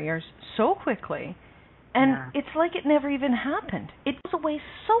their barriers so quickly, and it's like it never even happened. It goes away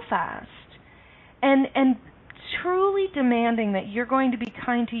so fast. And truly demanding that you're going to be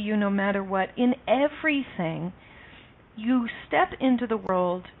kind to you no matter what, in everything, you step into the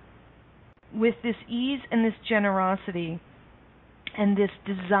world with this ease and this generosity and this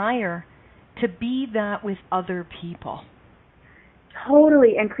desire to be that with other people.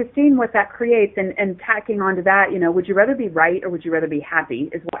 Totally. And Christine, what that creates, and tacking onto that, would you rather be right or would you rather be happy,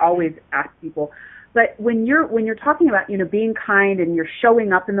 is what I always ask people. But when you're talking about, being kind and you're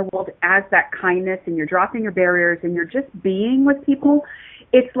showing up in the world as that kindness and you're dropping your barriers and you're just being with people,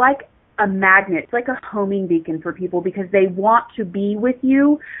 it's like a magnet. It's like a homing beacon for people, because they want to be with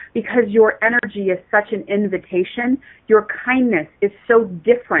you, because your energy is such an invitation. Your kindness is so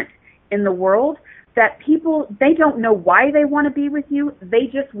different in the world that people, they don't know why they want to be with you. They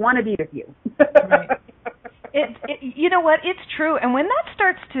just want to be with you. Right. You know what? It's true. And when that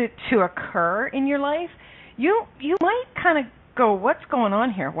starts to occur in your life, you might kind of go, what's going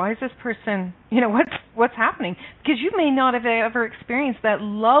on here? Why is this person, what's happening? Because you may not have ever experienced that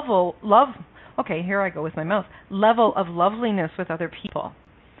level of loveliness with other people.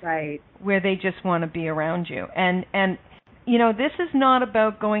 Right. Where they just want to be around you. And this is not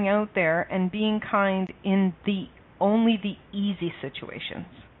about going out there and being kind in only the easy situations.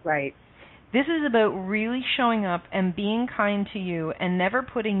 Right. This is about really showing up and being kind to you and never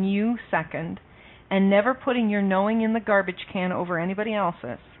putting you second and never putting your knowing in the garbage can over anybody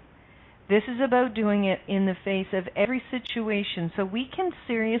else's. This is about doing it in the face of every situation so we can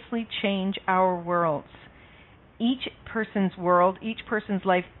seriously change our worlds. Each person's world, each person's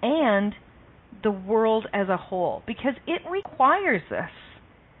life, and the world as a whole, because it requires this.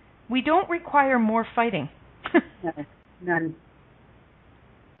 We don't require more fighting. No, none.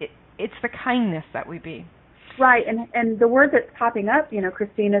 It's the kindness that we be. Right, and the word that's popping up,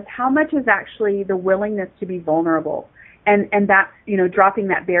 Christine, is how much is actually the willingness to be vulnerable. And that's, dropping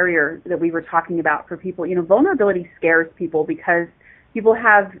that barrier that we were talking about for people. Vulnerability scares people, because people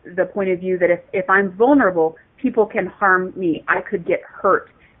have the point of view that if I'm vulnerable, people can harm me. I could get hurt.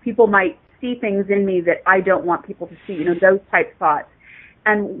 People might see things in me that I don't want people to see, those type thoughts.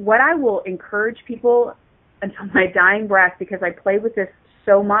 And what I will encourage people until my dying breath, because I play with this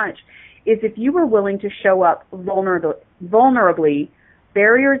so much, is if you were willing to show up vulnerably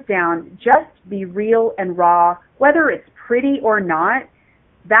barriers down, just be real and raw, whether it's pretty or not.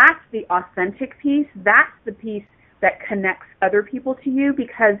 That's the authentic piece. That's the piece that connects other people to you,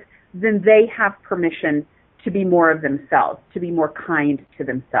 because then they have permission to be more of themselves, to be more kind to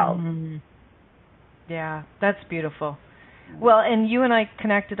themselves. Mm-hmm. Yeah, that's beautiful. Well, and you and I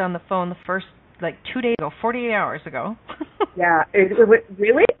connected on the phone the first, 2 days ago, 48 hours ago. Yeah. It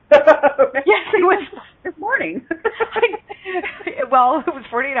really? Yes, it was. This morning. Well, it was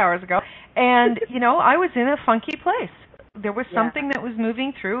 48 hours ago. And, I was in a funky place. There was something that was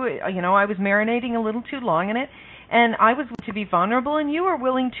moving through. I was marinating a little too long in it. And I was to be vulnerable, and you were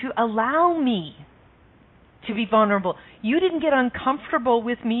willing to allow me to be vulnerable. You didn't get uncomfortable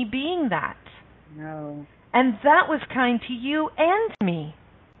with me being that. No. And that was kind to you and me.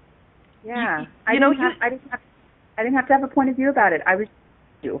 Yeah. I didn't have to have a point of view about it. I was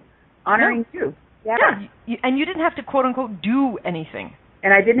honoring you. Yeah. And you didn't have to, quote unquote, do anything.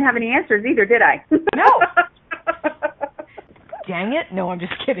 And I didn't have any answers either, did I? No. Dang it. No, I'm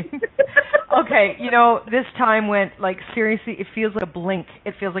just kidding. Okay, this time went, seriously, it feels like a blink.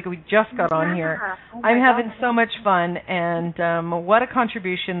 It feels like we just got on here. Oh I'm having so much fun, and what a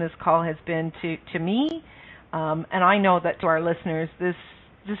contribution this call has been to me. And I know that to our listeners, this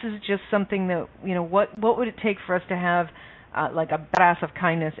is just something that, what would it take for us to have a badass of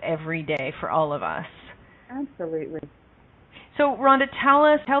kindness every day for all of us? Absolutely. So, Rhonda,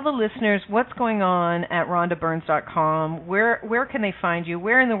 tell the listeners what's going on at rhondaburns.com. Where can they find you?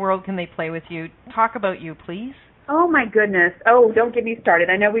 Where in the world can they play with you? Talk about you, please. Oh, my goodness. Oh, don't get me started.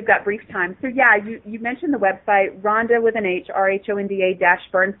 I know we've got brief time. So, yeah, you mentioned the website, Rhonda with an H,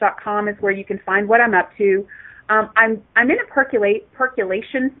 RHONDA-Burns.com is where you can find what I'm up to. I'm in a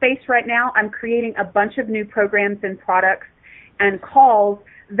percolation space right now. I'm creating a bunch of new programs and products and calls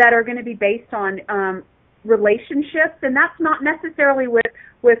that are going to be based on relationships, and that's not necessarily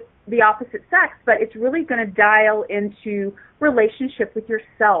with the opposite sex, but it's really going to dial into relationship with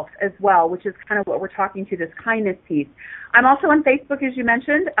yourself as well, which is kind of what we're talking to, this kindness piece. I'm also on Facebook, as you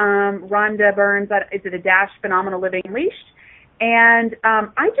mentioned, Rhonda Burns, is it _ Phenomenal Living Unleashed, and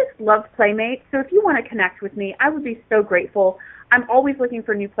I just love Playmates, so if you want to connect with me, I would be so grateful. I'm always looking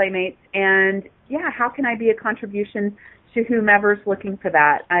for new Playmates, and how can I be a contribution to whomever's looking for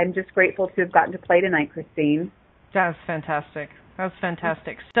that? I'm just grateful to have gotten to play tonight, Christine. That's fantastic. That's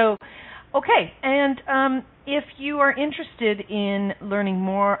fantastic. So, okay, and if you are interested in learning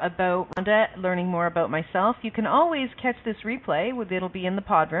more about Rhonda, learning more about myself, you can always catch this replay. It'll be in the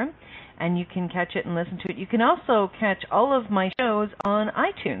pod room, and you can catch it and listen to it. You can also catch all of my shows on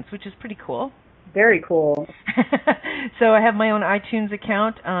iTunes, which is pretty cool. Very cool. So I have my own iTunes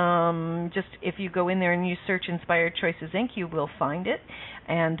account. Just if you go in there and you search Inspired Choices Inc., you will find it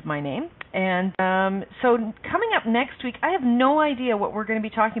and my name. And so coming up next week, I have no idea what we're going to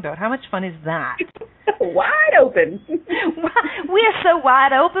be talking about. How much fun is that? Wide open. We are so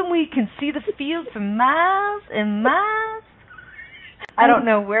wide open, we can see the field for miles and miles. I don't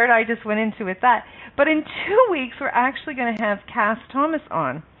know where I just went into with that. But in 2 weeks, we're actually going to have Cass Thomas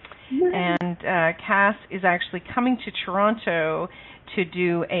on. And Cass is actually coming to Toronto to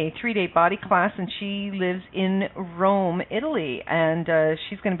do a 3-day body class, and she lives in Rome, Italy, and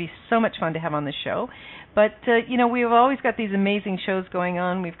she's going to be so much fun to have on the show. But, we've always got these amazing shows going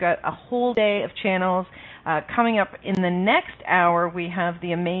on. We've got a whole day of channels. Coming up in the next hour, we have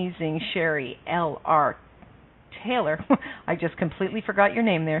the amazing Sherry L.R. Taylor. I just completely forgot your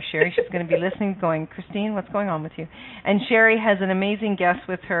name there, Sherry. She's going to be listening, going, Christine, what's going on with you? And Sherry has an amazing guest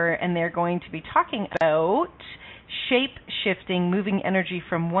with her, and they're going to be talking about shape-shifting, moving energy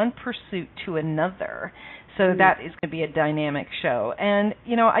from one pursuit to another. So that is going to be a dynamic show. And,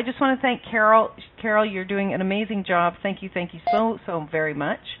 I just want to thank Carol. Carol, you're doing an amazing job. Thank you so, so very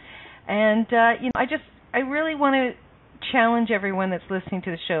much. And, I really want to challenge everyone that's listening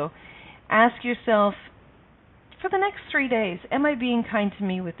to the show. Ask yourself, for the next 3 days, am I being kind to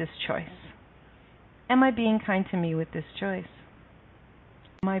me with this choice? Am I being kind to me with this choice?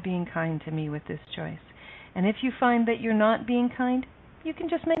 Am I being kind to me with this choice? And if you find that you're not being kind, you can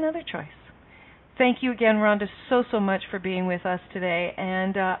just make another choice. Thank you again, Rhonda, so, so much for being with us today,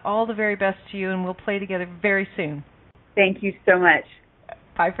 and all the very best to you, and we'll play together very soon. Thank you so much.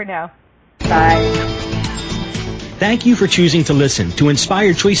 Bye for now. Bye. Thank you for choosing to listen to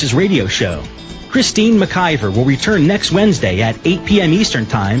Inspired Choices Radio Show. Christine McIver will return next Wednesday at 8 p.m. Eastern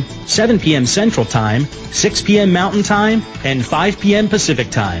Time, 7 p.m. Central Time, 6 p.m. Mountain Time, and 5 p.m. Pacific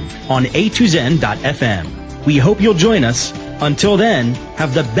Time on A2Zen.fm. We hope you'll join us. Until then,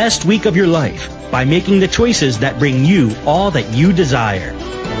 have the best week of your life by making the choices that bring you all that you desire.